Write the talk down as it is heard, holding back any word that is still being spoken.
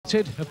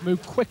United have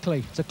moved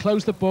quickly to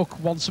close the book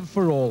once and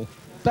for all.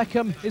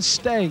 Beckham is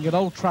staying at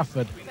Old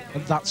Trafford,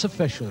 and that's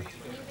official.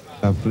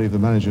 I believe the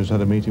manager's had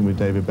a meeting with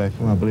David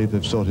Beckham. I believe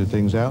they've sorted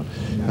things out,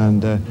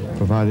 and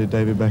provided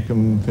David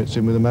Beckham fits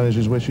in with the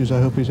manager's wishes, I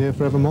hope he's here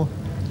forevermore.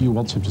 You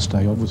want him to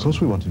stay, obviously. Of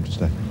course we want him to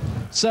stay.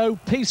 So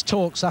peace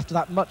talks after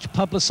that much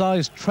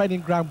publicised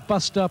training ground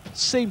bust-up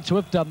seem to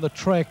have done the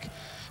trick.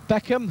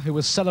 Beckham, who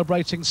was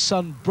celebrating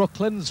son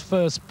Brooklyn's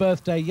first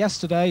birthday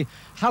yesterday,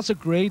 has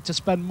agreed to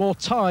spend more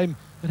time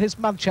at his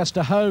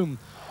Manchester home.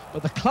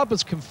 But the club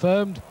has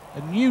confirmed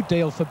a new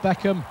deal for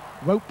Beckham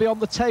won't be on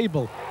the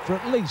table for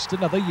at least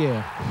another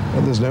year.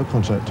 Well, there's no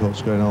contract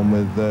talks going on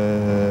with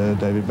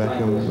David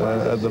Beckham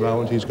at the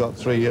moment. He's got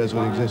 3 years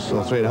of existing,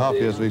 or 3.5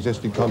 years of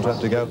existing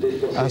contract to go,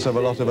 as have a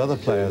lot of other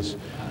players.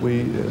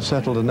 We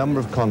settled a number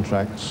of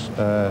contracts,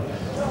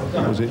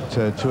 was it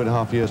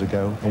 2.5 years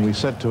ago, and we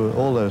said to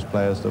all those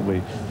players that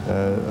we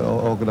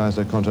organised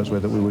their contracts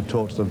with that we would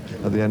talk to them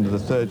at the end of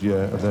the 3rd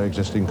year of their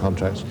existing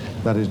contracts.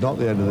 That is not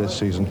the end of this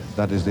season,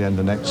 that is the end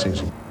of next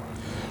season.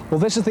 Well,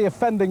 this is the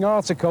offending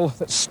article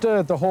that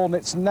stirred the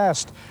hornet's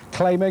nest,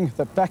 claiming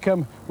that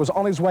Beckham was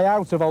on his way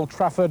out of Old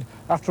Trafford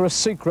after a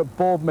secret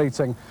board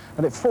meeting,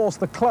 and it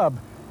forced the club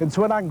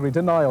into an angry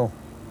denial.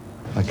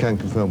 I can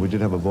confirm we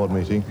did have a board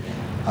meeting.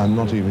 I'm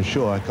not even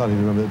sure, I can't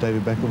even remember that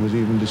David Beckham was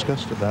even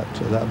discussed at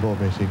that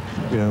board meeting.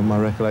 You know, my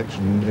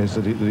recollection is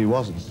that he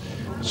wasn't.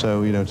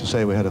 So, you know, to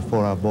say we had a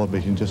 4-hour board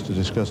meeting just to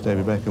discuss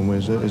David Beckham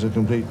is a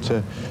complete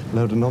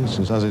load of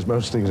nonsense, as is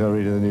most things I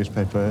read in the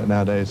newspaper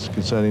nowadays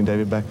concerning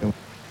David Beckham.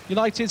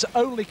 United's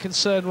only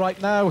concern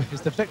right now is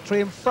the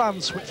victory in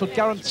France, which will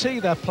guarantee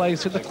their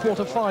place in the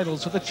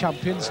quarter-finals of the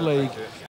Champions League.